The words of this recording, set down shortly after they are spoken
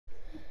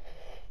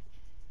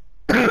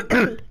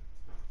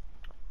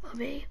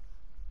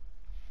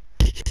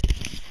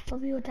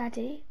from your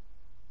daddy.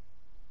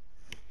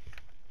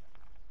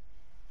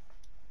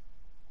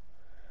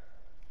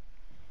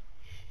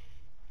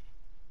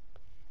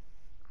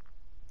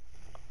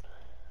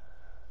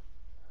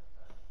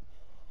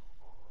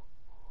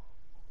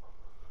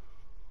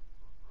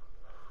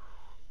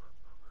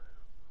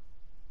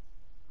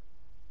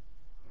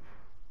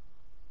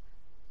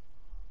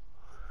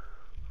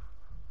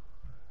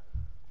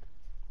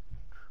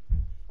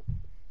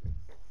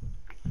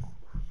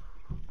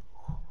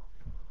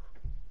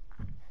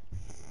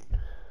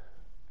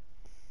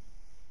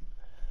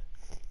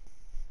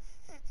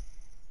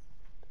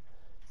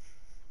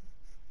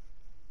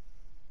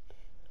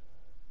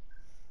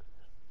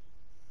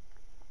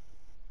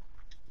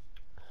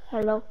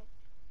 Hello.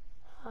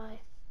 Hi.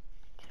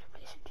 Do you want to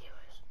play some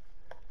viewers?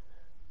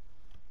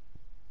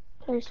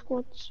 Play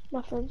squads,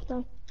 my friends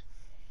know.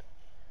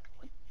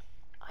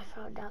 I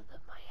found out that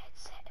my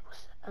headset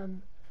was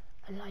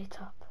a light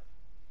up.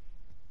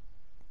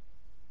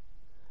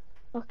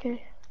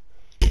 Okay.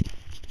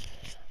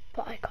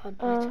 But I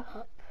can't light it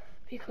up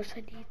because I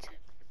need to.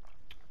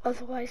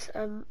 Otherwise,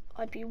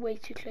 I'd be way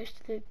too close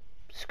to the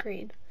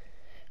screen.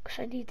 Because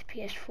I need the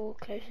PS4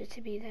 closer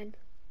to me then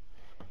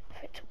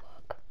for it to work.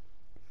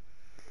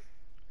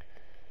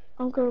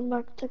 I'm going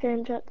back to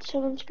game chat.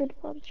 Someone's good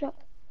one chat.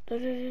 No.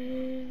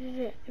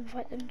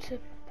 Invite them to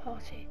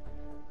party.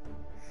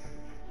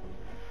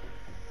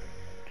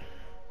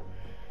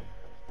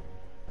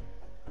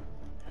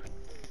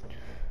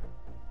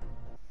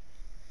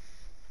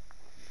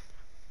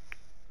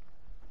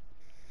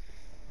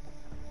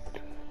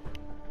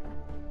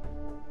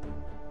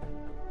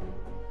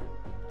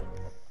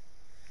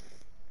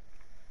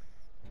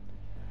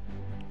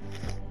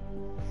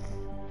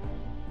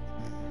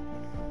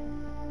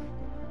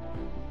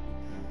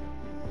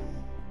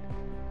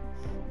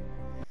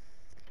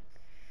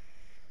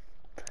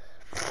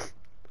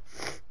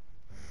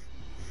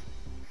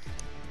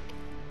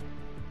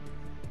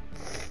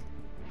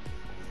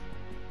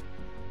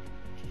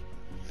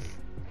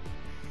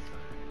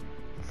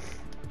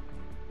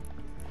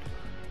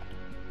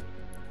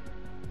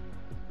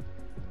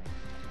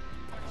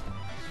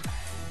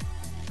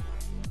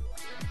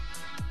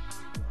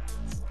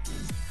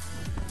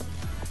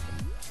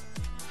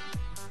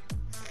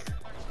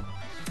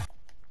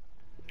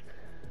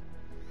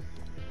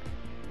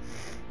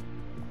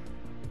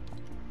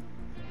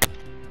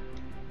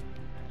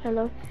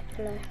 Hello.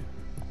 Hello.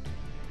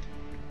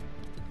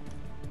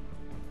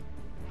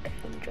 Okay,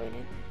 I'm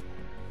joining.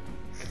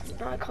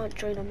 No, I can't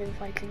join, I'm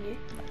inviting you.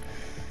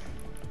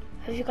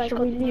 Have you guys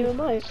got the new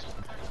remote?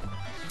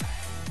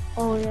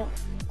 Oh yeah.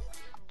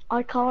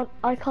 I can't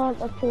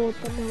afford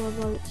the new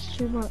remote, it's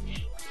too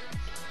much.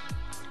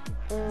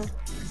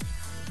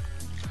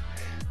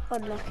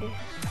 Unlucky.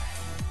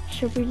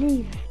 Should we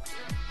leave?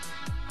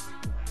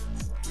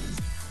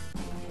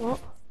 What?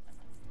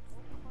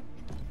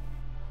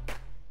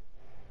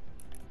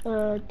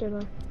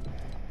 Dunno.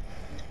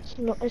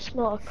 It's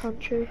not a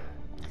country.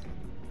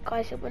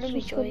 Guys, I'm gonna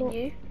be joining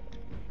you.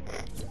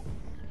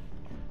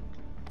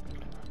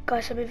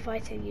 Guys, I'm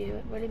inviting you.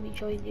 I'm gonna be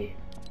joining you.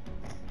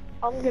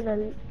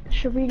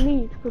 Should we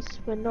leave? Because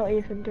we're not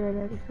even doing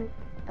anything.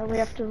 And we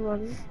have to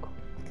run.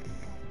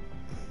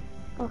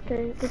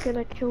 Okay, we're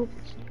gonna kill.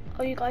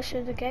 Oh, you guys are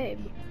in the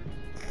game?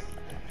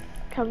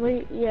 Can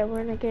we? Yeah,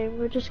 we're in a game.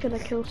 We're just gonna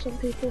kill some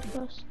people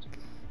first.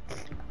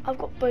 I've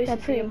got both They're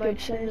of the pretty good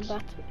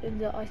emotes in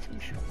the item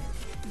shop.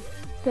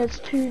 There's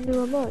 2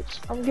 new emotes.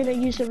 I'm gonna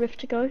use a rift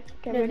to go.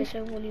 Get ready. There's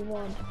only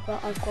one,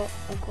 but I've got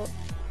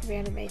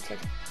reanimated.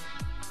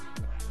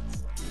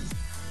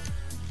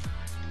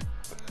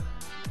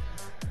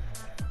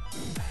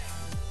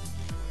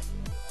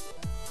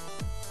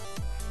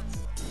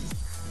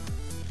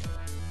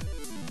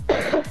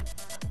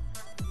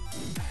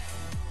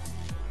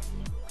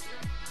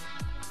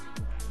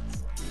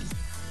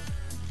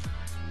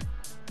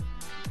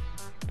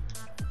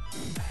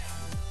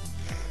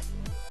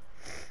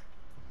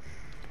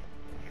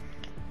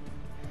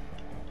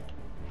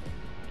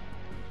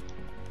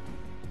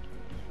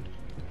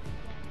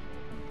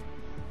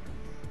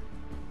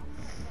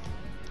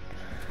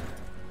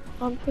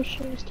 I'm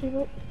pushing this team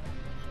up.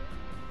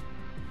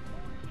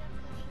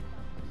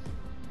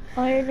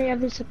 I only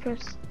have a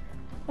suppressed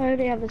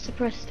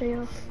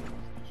AR.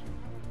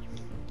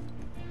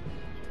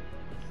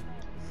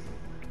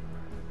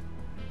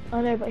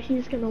 I know, but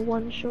he's gonna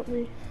one-shot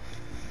me.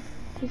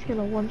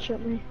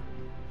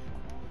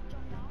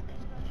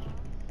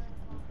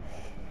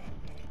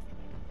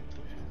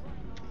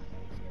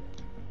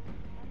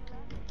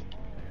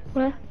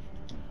 Where?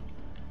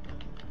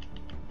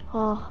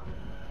 Oh,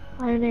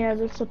 I only have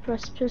a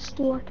suppressed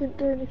pistol. I couldn't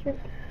do anything.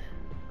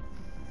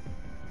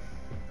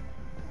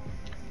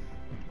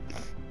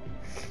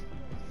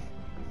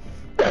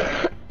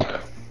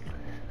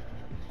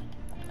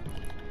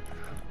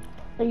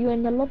 Are you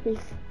in the lobby?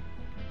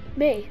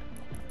 Me?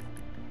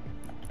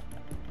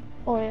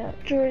 Oh yeah,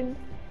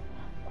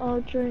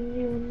 I'll join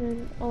you and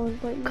then I'll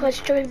invite you. Guys,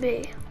 join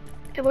me.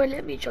 It won't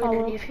let me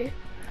join any of you.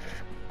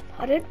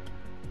 Pardon?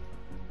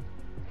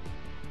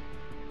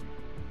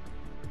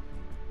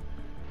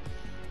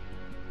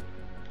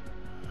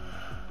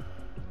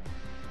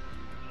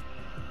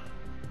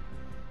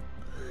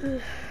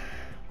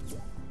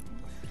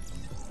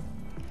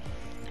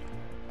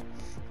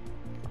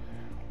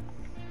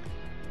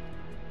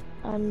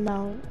 and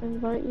now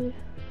invite you.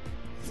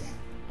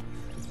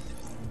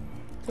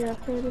 Yeah,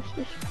 okay, let's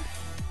do squads.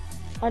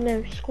 I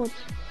know, squads.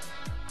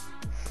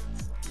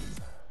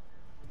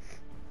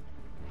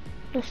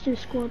 Let's do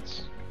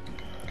squads.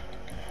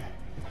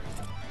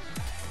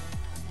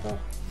 Oh.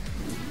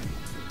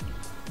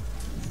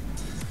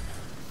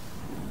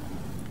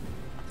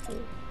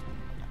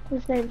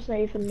 His name's not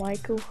even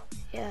Michael.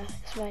 Yeah,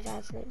 it's my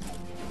dad's name.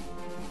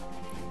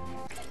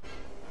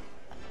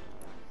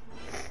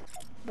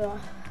 But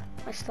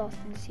I started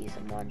in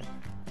season 1.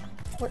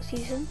 What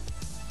season?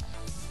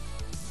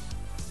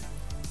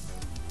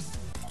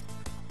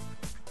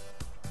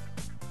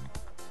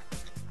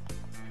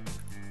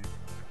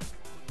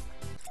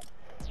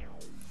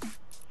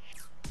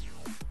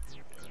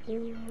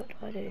 What do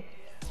I do?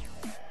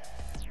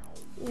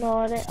 No,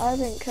 I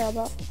didn't care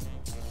about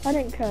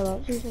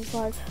season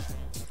 5.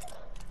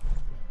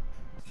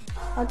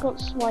 I got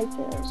swiped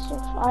and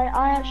stuff. I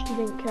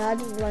actually didn't care. I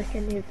didn't like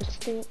any of the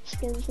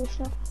skins and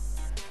stuff.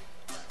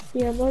 The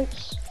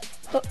emotes.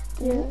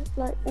 Yeah,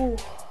 like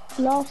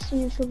last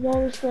season, what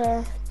was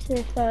the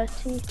tier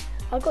 30?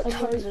 I got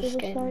tons of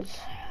skins. Like,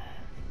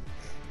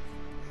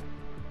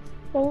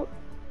 well,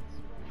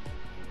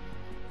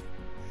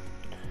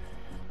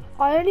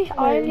 I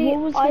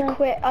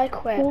quit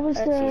what was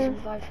at season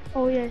 5.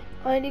 Oh yeah.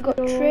 I only got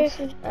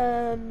Drift,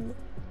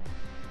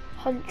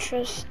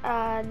 Huntress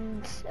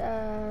and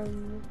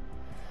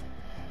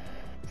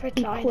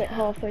Redline. You quit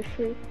halfway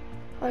through.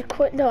 I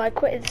quit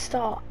at the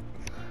start.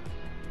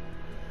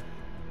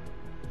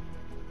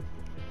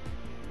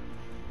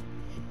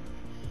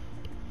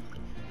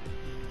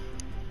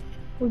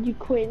 Would you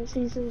quit in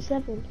season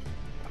 7?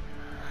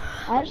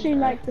 I actually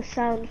like the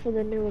sound for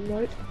the new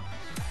emote.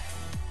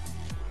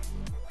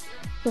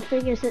 The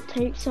thing is, it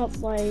takes up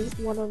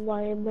one of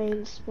my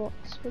main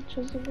spots, which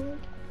is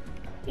annoying.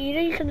 You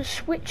know you can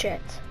switch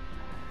it.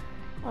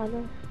 I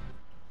know.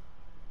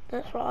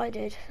 That's what I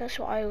did. That's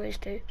what I always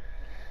do.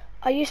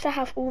 I used to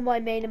have all my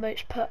main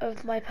emotes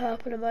of my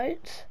purple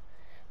emotes,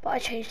 but I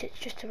changed it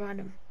just to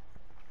random.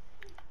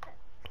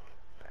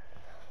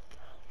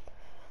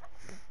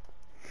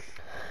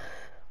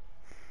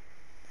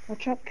 I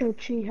trap killed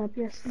Chihab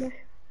yesterday.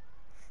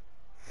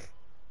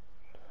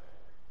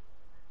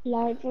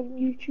 Live on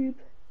YouTube.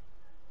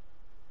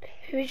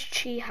 Who is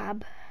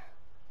Chihab?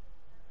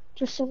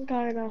 Just some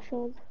guy in our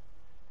phone.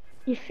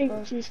 He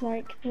thinks he's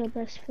like the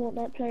best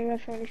Fortnite player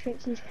ever, and he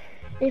thinks he's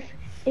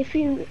if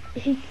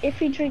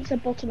he drinks a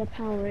bottle of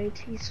Powerade,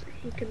 he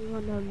can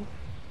run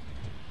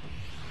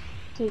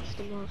takes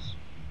the mouse.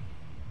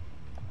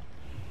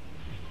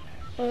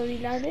 Are we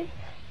landing?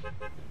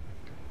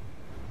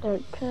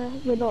 Don't care.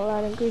 We're not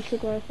landing Greasy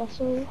Grove, that's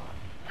all.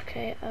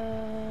 Okay,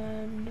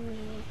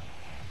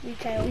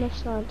 retail.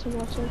 Let's land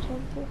Tomato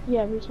Temple.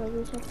 Yeah,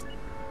 retail.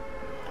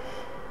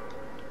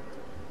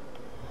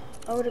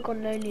 I would have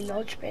gone Lonely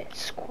Lodge, but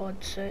it's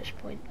squad, so it's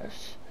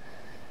pointless.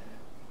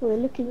 We're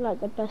looking like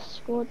the best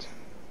squad.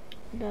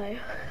 No,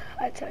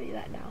 I tell you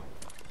that now.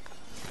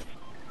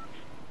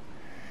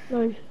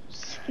 No,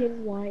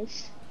 skin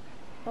wise.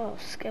 Oh,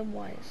 skin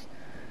wise.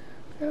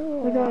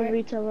 Oh, We're going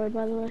retail road,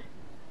 by the way.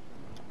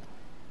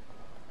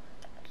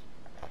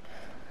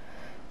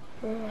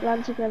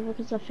 Land together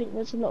because I think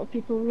there's a lot of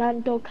people.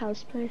 Land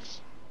Doghouse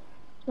place.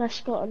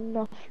 That's got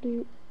enough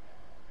loot.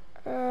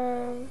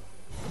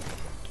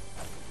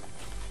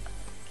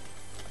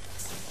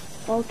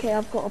 Okay,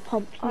 I've got a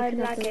pump. I'm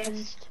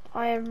lagging.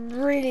 I am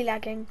really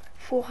lagging.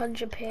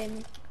 400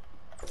 ping.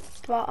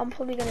 But I'm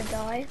probably gonna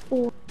die.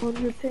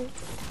 400 ping.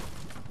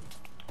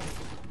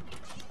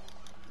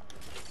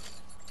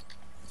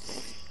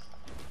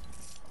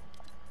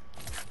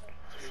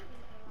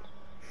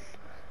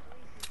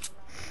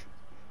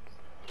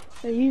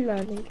 Are you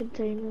landing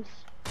containers?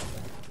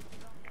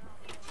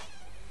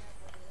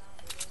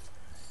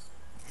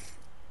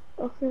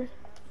 Okay.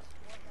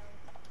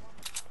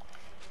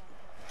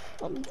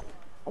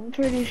 I'm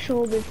pretty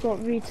sure we've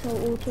got retail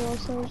all to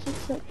ourselves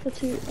except for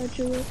 2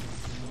 Edgewood.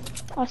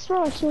 I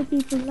swear I saw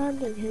people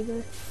landing here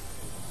though.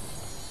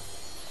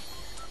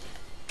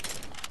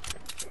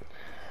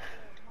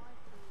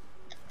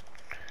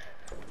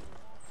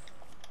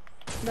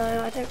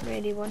 No, I don't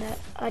really want it.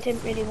 I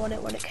didn't really want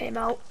it when it came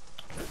out.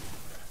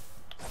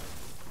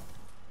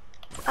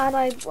 And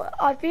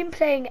I've been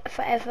playing it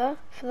forever,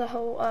 for the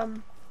whole,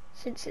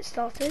 since it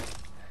started.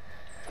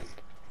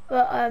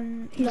 But,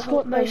 He's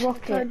got most the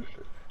of the time...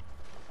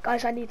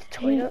 Guys, I need the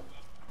toilet.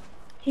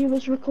 He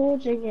was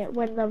recording it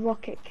when the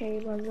rocket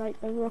came and like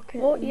the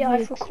rocket... Well, yeah,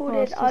 I've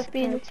recorded, I've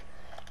been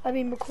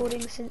head.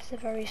 recording since the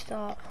very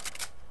start.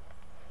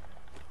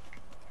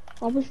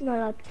 I wasn't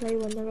allowed to play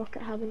when the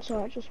rocket happened,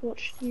 so I just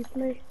watched you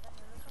play.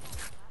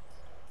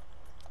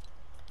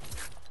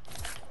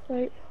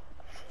 Wait,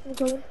 I'm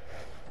going.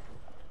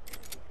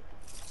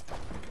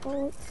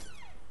 Oh,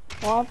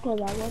 I've got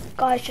that one.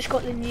 Guys, just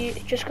got the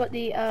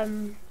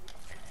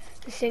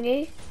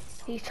thingy,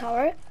 the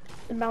turret,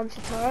 the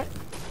mounted turret.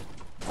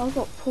 I've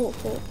got port.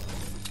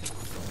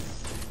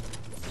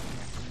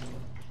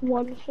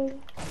 One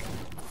thing.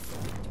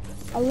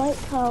 I like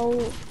how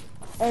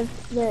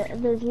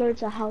there's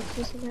loads of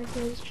houses and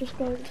everyone's just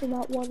going to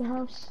that one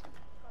house.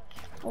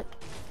 Oh,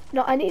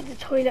 No, I need the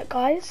toilet,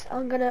 guys.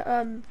 I'm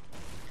gonna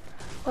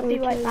I'll be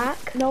right okay.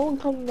 back. No one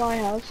come to my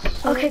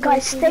house. Okay,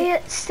 guys,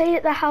 stay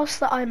at the house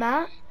that I'm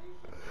at.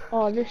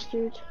 Oh, this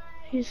dude.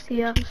 He's good.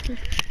 Yeah. He's good.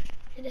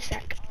 In a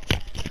sec.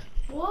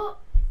 What?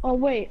 Oh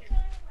wait.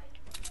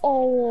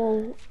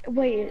 Oh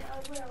wait.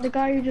 The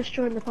guy who just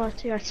joined the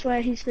party. I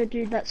swear he's the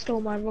dude that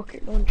stole my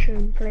rocket launcher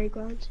in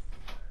playground.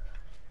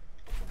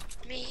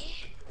 Me?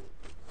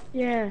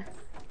 Yeah.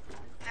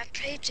 I've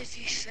played with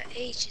you for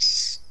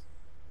ages.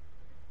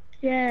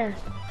 Yeah.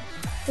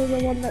 You're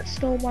the one that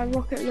stole my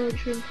rocket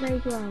launcher in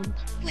playground.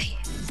 Wait,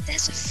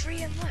 there's a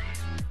 3 and low.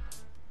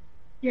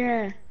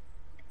 Yeah.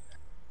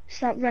 It's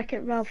that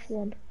Wreck-It Ralph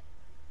one.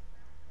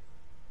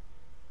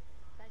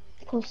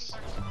 Cause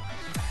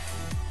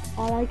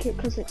I like it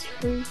because it's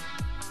free.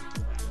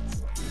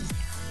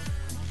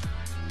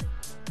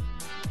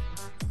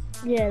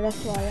 Yeah,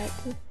 that's why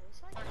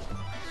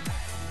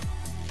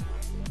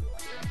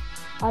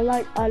I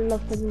like it. I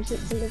love the music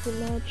for Living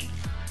Large.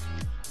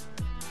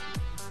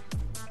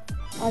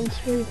 And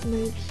smooth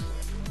moves.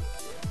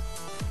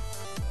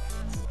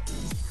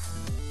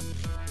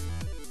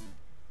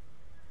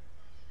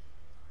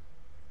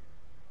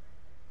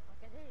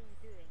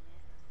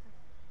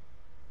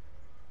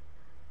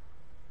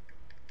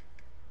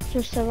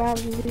 Just a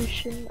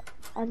revolution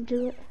and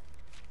do it.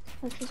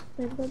 That's just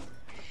been done.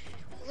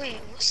 Wait,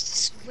 what's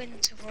this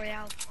Winter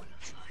Royale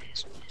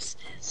qualifiers? What is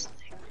this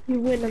thing?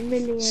 You win £1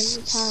 million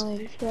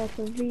worth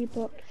of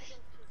V-Bucks.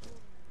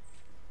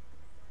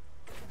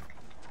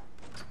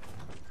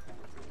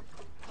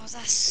 Oh,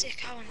 that's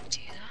sick. I want to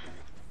do that.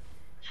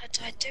 How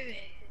do I do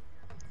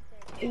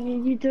it?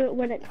 You do it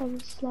when it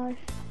comes live.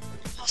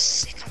 Oh,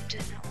 sick. I'm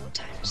doing that. What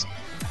time is it?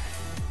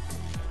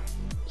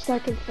 It's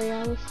like in 3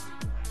 hours.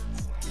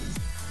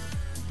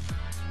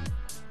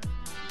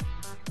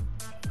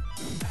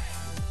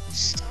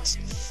 Starts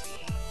in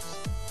 3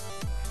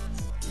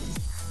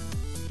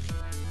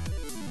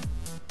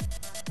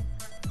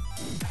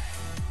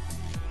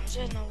 I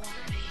don't know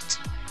what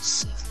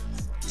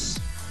times.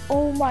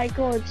 Oh my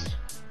god.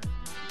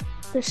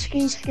 The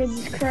ski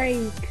skin's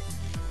Craig.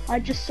 I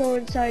just saw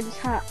inside his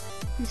hat.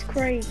 He's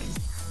Craig.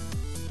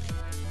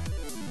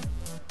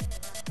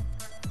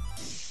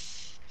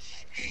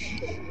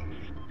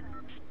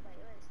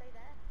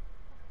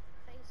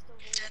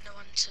 Don't know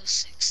until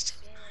 6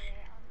 till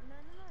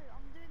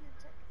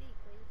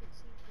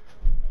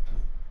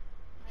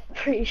 9.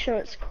 Pretty sure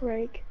it's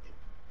Craig.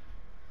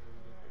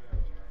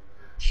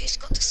 Who's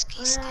got the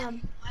ski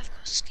skin? I've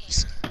got a ski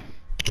skin.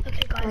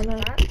 Okay, guys, I'm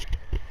back.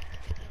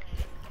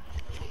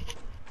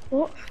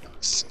 What? I've got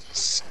a ski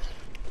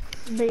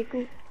skin.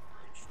 Bagel.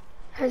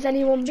 Has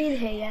anyone been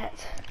here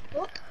yet?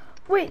 What?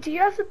 Wait, do you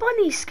have the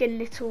bunny skin,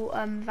 little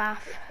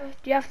Vath?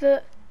 Do you have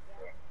the?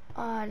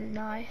 Oh,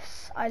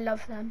 nice. I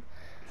love them.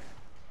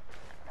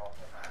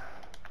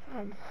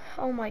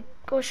 Oh my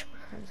gosh, my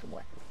hands are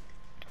wet.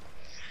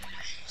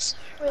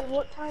 Wait,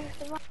 what time's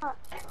the match?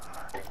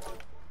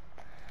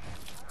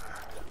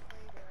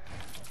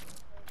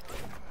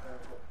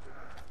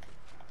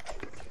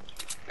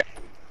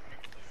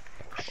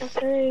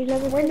 Okay,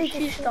 When did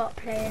you start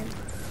playing?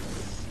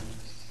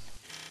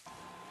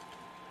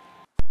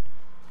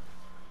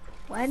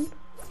 When?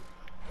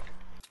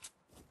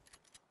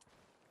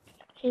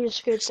 He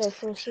was good though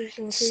for a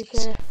season 3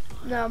 player.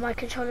 No, my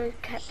controller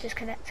kept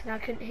disconnecting. I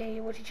couldn't hear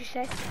you. What did you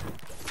say?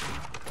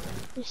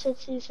 He said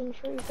season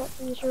 3, but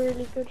he was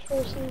really good for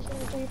a season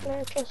 3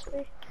 player, trust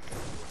me.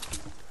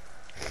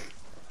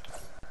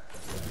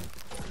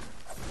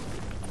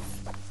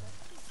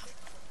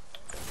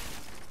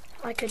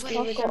 I could do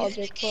I've with got them. a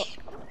big pot.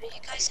 Are you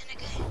guys in a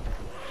game?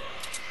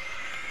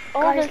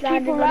 Oh, Guys there's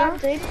people landing on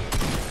us. landing.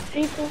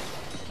 People.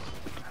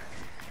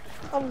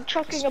 I'm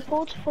chucking a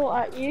portafort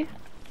at you.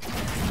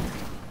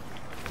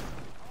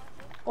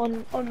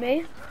 On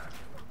me?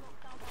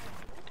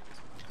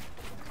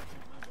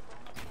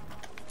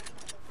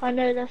 I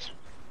know this.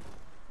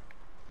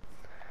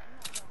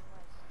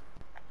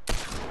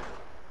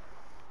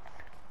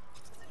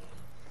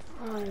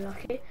 Oh,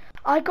 lucky.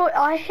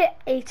 I hit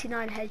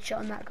 89 headshot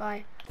on that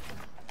guy.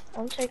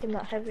 I'm taking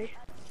that heavy.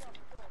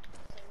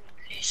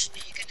 Are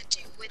you gonna do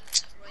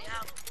Winter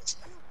Royale?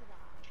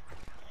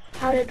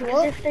 How did Because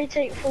what? if they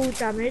take full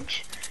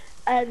damage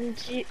and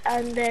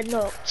they're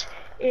knocked,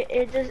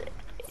 it does.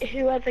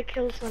 Whoever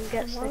kills them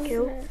gets the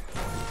kill.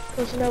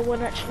 Because no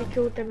one actually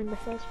killed them in the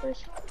first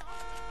place.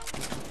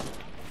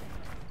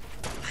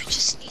 I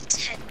just need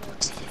 10 more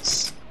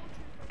tears.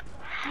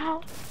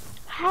 How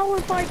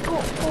have I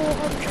got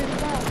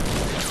 400 now?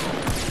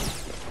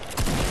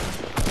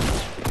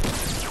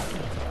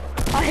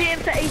 I hit him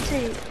for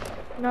 80.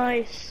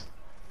 Nice.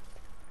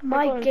 I got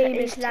My him for game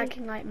is 80.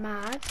 lagging like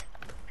mad.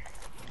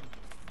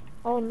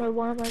 Oh no,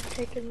 why am I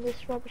taking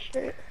this rubbish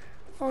loot?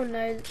 Oh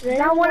no, They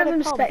now don't one of wanna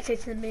them come.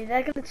 spectated me.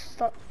 They're gonna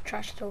stop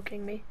trash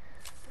talking me.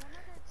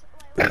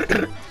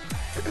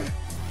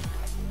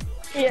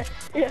 Yeah.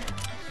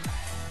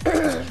 Oh,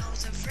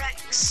 the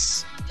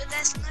Rex. But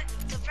there's no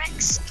the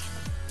Rex skin.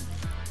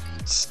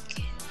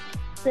 skin.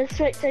 They're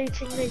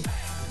spectating me.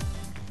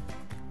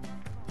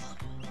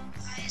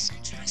 Why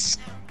isn't there a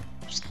sound?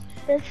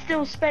 They're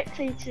still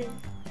spectating.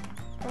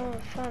 Oh,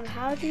 fun.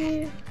 How do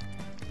you...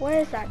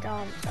 Where is that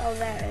dance? Oh,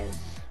 there it is.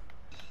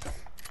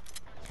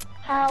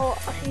 How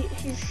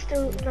he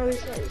still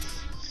knows that it's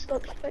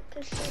stopped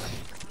spectating.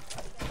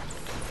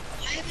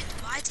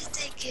 Why did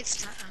they give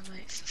that ammo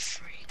for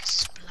free? 'Cause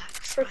it's Black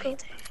Frickle. Friday.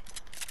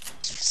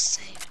 It's for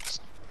savers.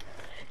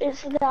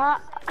 It's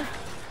that.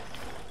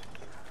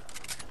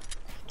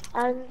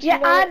 And Yeah,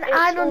 you know,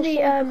 and on the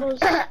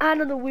because,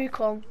 and on the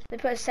Wukong. They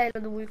put a sale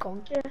on the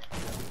Wukong. yeah,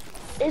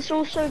 it's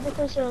also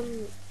because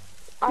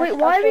Wait,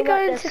 why are we feel like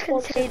going they're to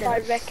sponsored by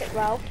containers? Wreck-It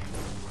Ralph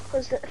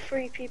because the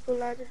 3 people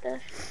landed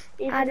there.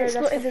 Even And though it's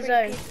that's not in the 3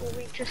 zone. people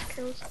we just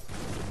killed.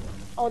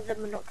 Oh, then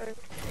we're not going to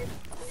containers.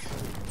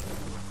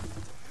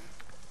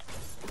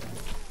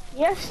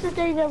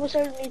 Yesterday there was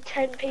only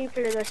 10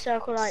 people in a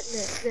circle like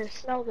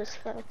this. Now there's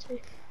 30.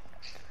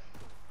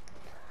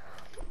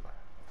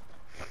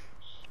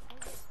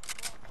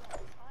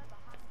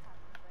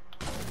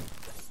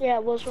 Yeah,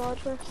 it was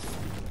Wild West.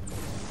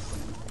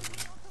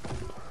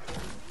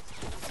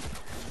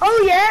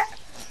 Oh yeah!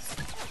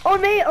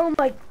 On me! Oh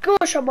my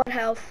gosh, I'm on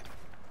health.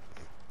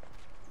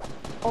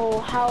 Oh,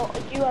 how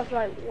you have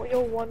like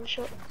your 1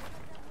 shot.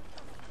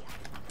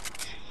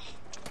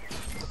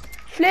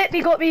 Flip,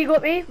 you got me, you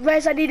got me.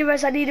 Res, I need a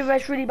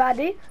res really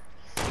badly.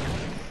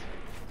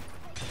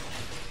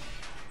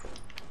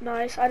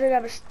 Nice, I don't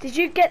have a... Did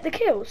you get the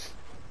kills?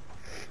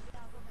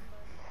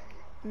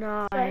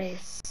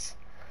 Nice.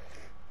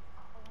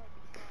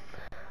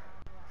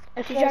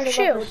 If Did you have there's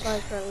another shields?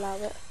 sniper, allow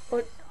it. Or,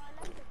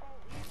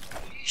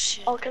 You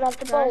should. Oh, can I have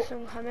the nice, bolt?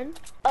 I'm coming.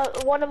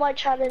 One of my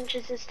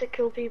challenges is to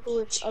kill people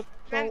with a bolt.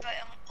 Remember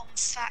on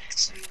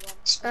Factory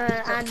once?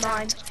 And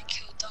mine. And I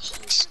killed the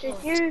whole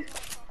squad. Did you?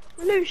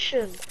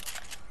 Lucian.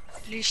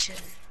 Lucian.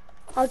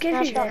 I'll give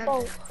Have you that that.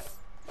 bolt.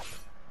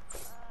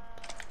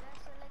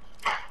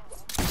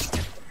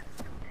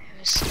 It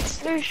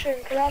was Lucian,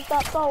 can I have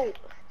that bolt?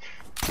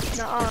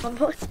 No, I'm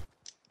not.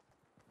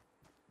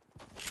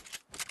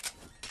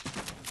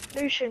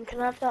 Lucian, can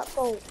I have that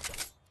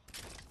bolt?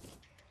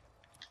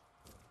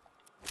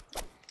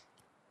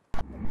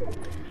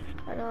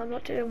 I know I'm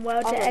not doing well.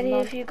 I've Do got any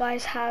none. of you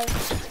guys have...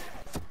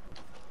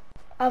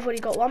 I've already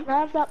got one. Can I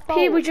have that bolt?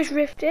 P, we just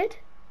rifted.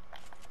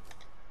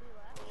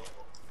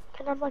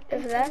 Can I have my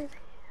Over there.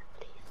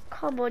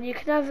 Come on, you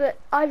can have it.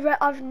 I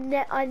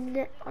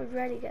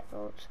rarely get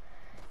those.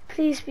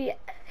 Please be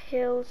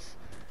heals.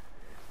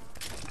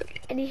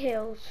 Any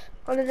heals?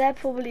 Oh no, they're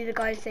probably the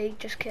guys they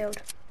just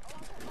killed.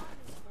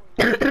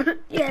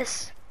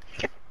 Yes.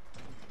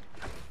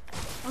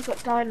 I've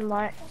got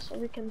dynamite, so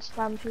we can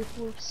spam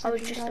people with I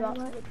was 7 just dynamite.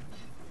 about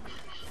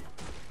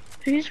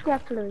Whose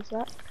grappler is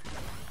that?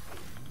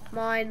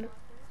 mine.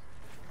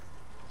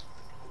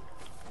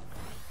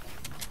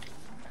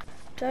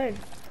 Don't.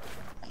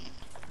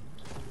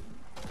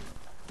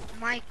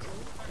 Michael.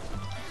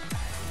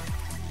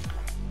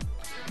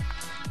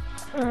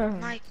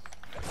 Michael.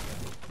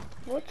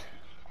 What?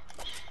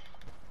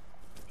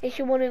 If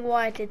you're wondering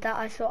why I did that,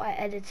 I thought I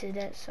edited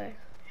it, so.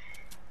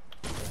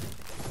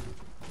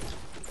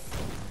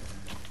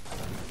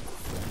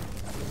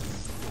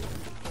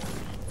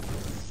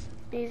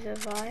 Neither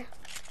have I.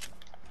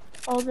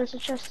 Oh, there's a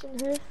chest in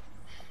here.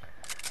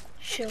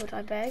 Shield,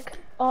 I beg.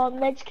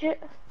 Med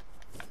kit.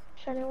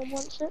 If anyone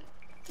wants it.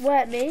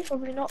 Where, me?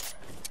 Probably not.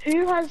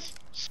 Who has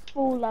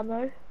small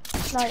ammo?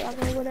 Light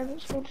ammo, whatever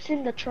it's called. It's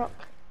in the truck.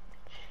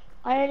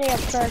 I only have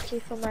 30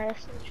 for my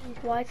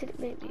SMG. Why did it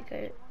make me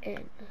go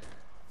in?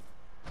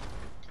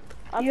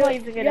 I'm You not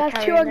have- even you gonna have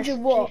carry 200 an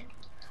SMG. what?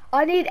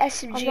 I need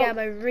SMG I'm not-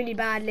 ammo really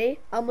badly.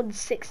 I'm on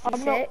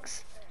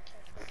 66.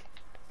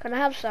 Can I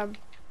have some?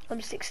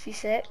 I'm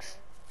 66.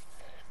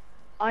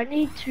 I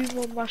need 2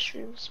 more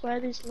mushrooms. Where are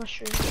these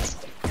mushrooms?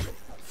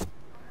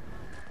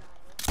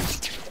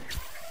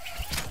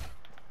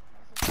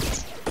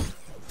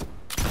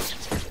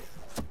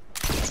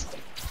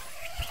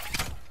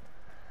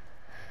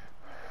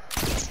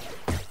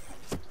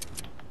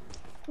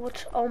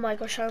 What? Oh my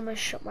gosh, I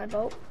almost shot my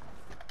bolt.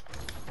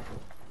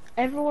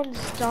 Everyone's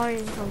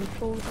dying from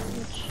full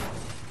damage.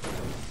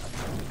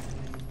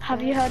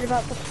 Have you heard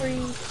about the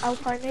free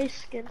Alpine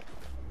Ace skin?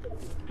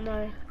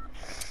 No.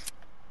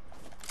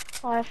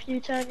 If you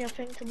turn your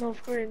thing to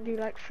North Korea and do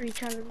like 3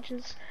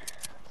 challenges.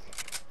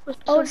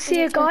 Oh,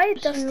 see a guy?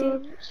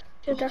 Dusty.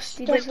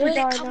 Dusty Wait, will it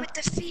Diner. come with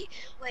the feet?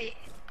 Wait,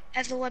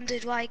 ever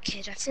wondered why,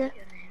 kid? I forgot your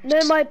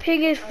name. No, my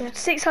ping is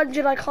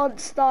 600, I can't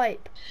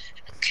snipe.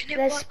 Can it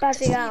They're work with the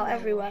spazzing out female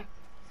everywhere.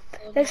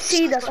 one? They've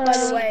seen us, I've got by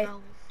the the way.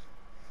 female.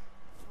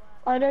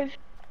 I know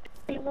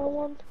female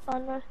one. I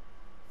know.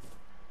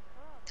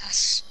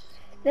 That's.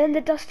 They're in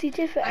the Dusty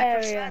Differ I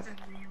area. prefer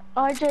the male.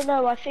 I don't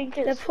know. I think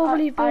it's. They're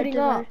probably building I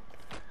don't up. know.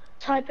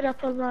 Type it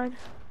up online.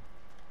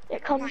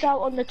 It comes out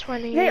on the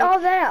 20th. They are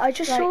there, I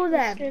just saw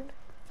them.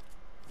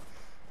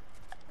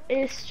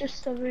 It's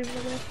just a rumor.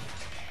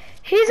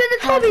 He's at the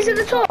top, he's at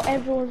the top.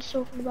 Everyone's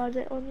talking about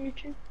it on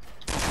YouTube.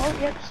 Oh,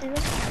 yep, see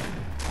them.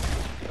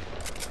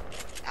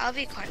 That'll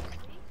be quite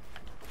cool.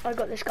 I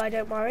got this guy,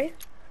 don't worry.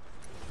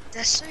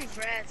 They're so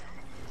rare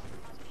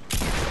though.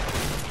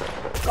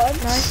 Got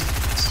him. Nice.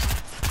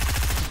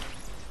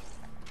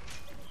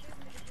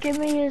 Give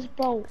me his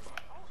bolt.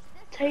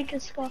 Take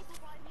his scar.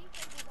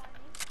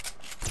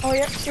 Oh,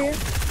 yep, see it.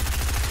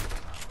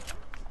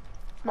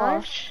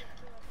 Nice.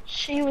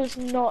 She was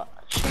not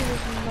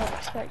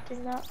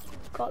expecting that.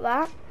 Got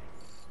that.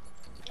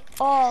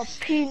 Oh,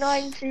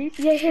 P90.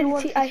 Yeah, I Who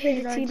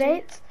hear the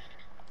teammates.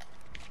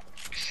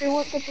 Who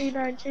wants a P90?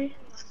 I'm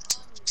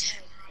top 10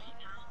 right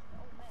now.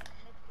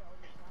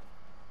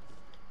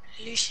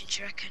 Lucian, do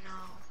you reckon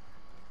I'll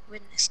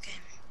win this game?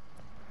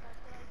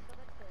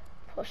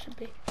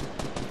 Possibly.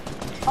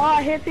 Oh,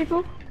 I hear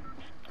people.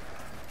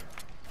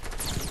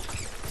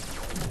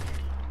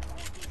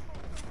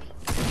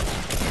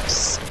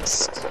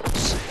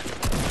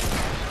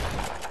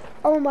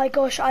 Oh my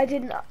gosh, I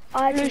didn't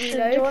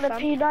Lucian, do you want a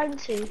fam.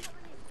 P90?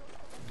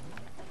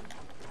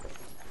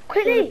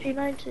 Quickly!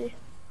 P90.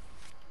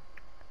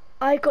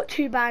 I got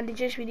 2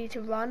 bandages, we need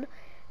to run.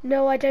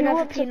 No, I don't Who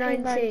have a wants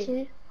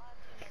P90.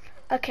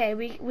 Okay,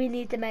 we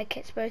need the med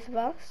kits, both of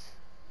us.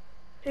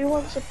 Who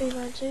wants a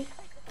P90?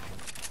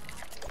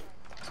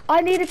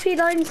 I need a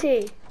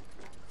P90.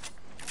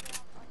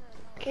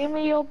 Give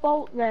me your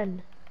bolt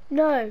then.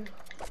 No.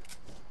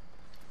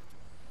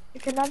 You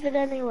can have it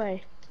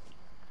anyway.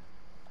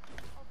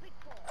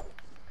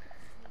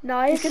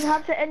 Nice. You can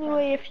have it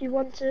anyway if you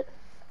want it.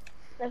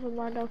 Never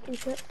mind, I'll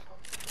keep it.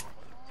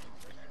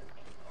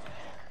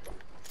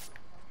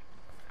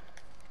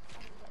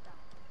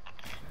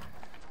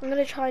 I'm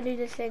gonna try and do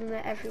the thing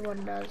that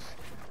everyone does.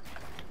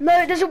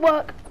 No, it doesn't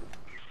work.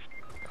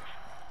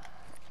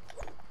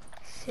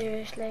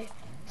 Seriously.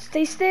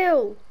 Stay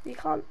still. You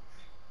can't.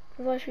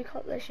 Otherwise we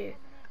can't let you.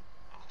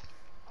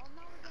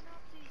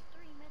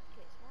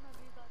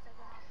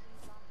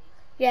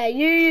 Yeah,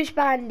 you use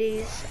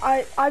bandies.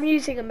 I'm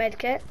using a med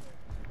kit.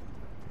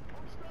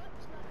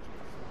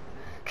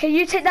 Can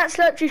you take that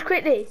slurp juice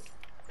quickly?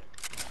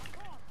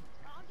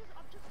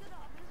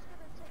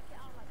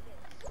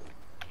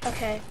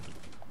 Okay.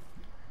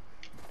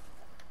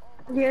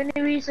 The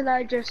only reason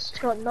I just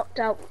got knocked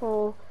out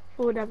for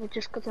damage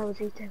just because I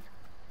was eating.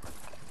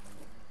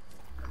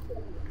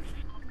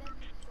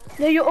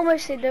 No, you're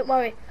almost in, don't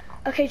worry.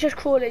 Okay, just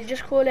crawl in,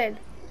 just crawl in.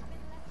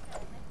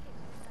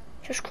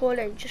 Just crawl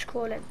in, just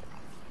crawl in.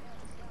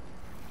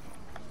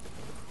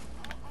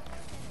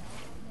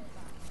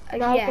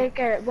 I'll Yeah. go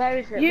get it. Where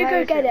is it? You Where go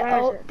is get it. Where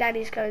Oh, is it?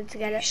 Danny's going to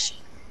get it.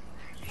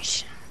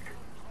 Lucian,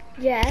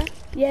 Yeah?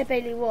 Yeah,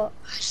 Bailey, what?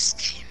 I just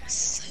came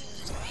third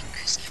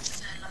because I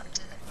fell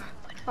under the map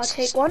when it I'll was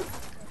take one.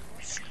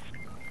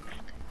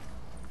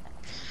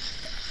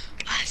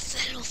 I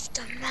fell off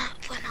the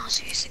map when I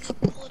was using a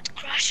pod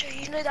crasher.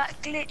 You know that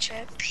glitch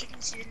where it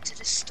pings you into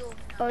the storm?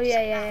 Oh,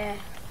 yeah, yeah, yeah.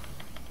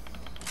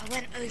 I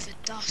went over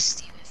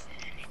Dusty with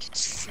it and it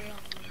just flung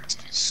me into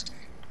the storm.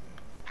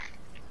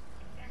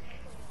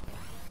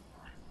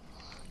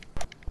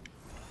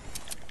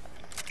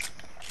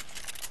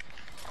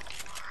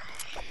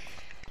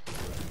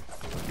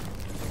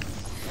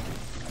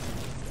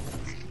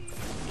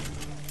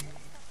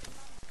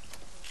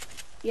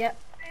 Yep.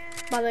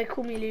 But they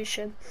call me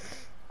Lucian.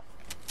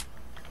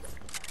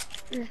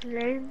 His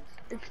name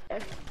is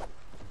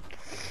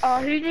Oh,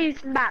 who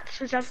needs mats?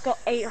 Because I've got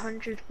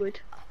 800 wood.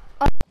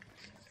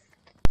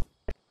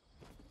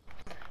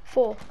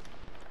 4.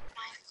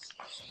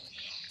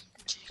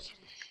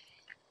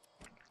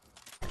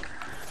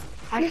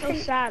 I feel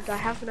sad. I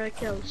have no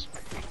kills.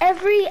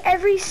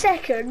 Every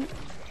second,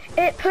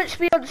 it puts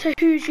me onto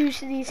who's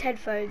using these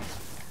headphones.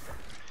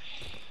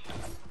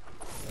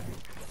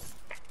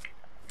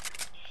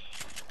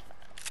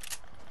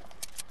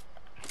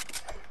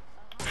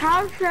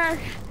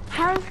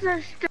 How's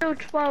there still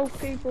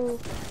 12 people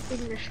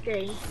in this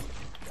game?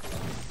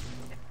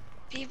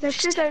 People There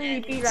should still only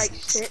learning be like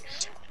since-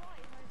 6.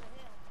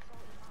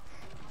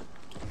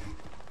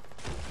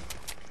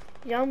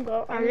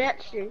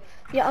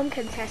 Yeah, I'm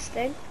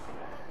contesting.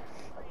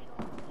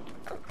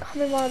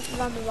 Coming around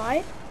the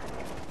right.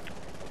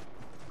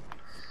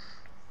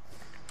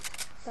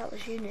 That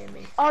was you near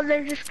me. Oh,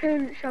 they're just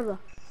killing each other.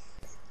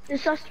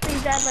 This has to be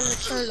them and the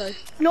solo.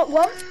 Not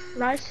one.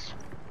 Nice.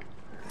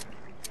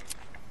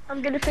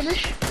 I'm gonna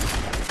finish.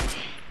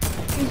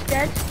 He's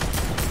dead.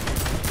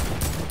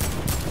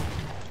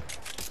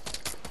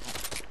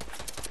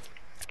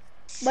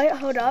 Wait,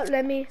 hold up,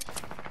 let me...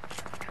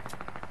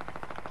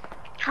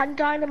 Can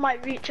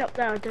dynamite reach up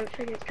there? I don't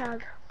think it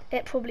can.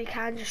 It probably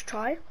can, just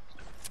try.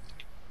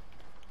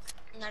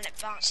 And then it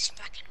bounces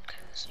back and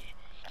kills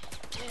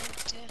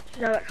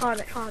you. No, it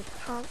can't.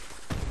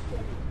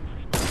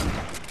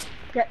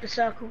 Get the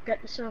circle,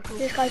 get the circle.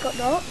 This guy got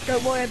knocked.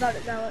 Don't worry about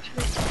it now,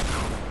 actually.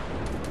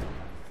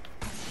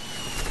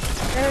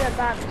 They're in a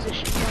bad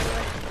position, by the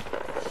way.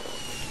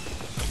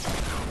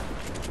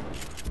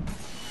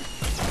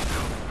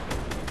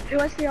 Who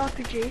has the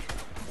RPG?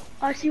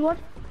 I see one.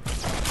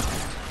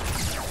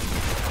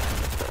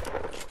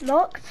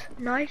 Knocked.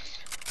 Nice.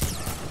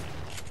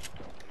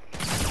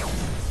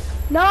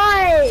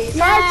 Nice!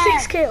 I had Yeah.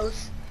 6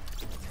 kills.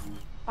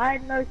 I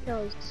had no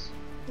kills.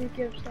 Who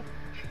gives a...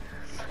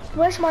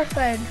 Where's my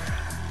phone?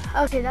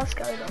 Okay, that's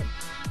going on.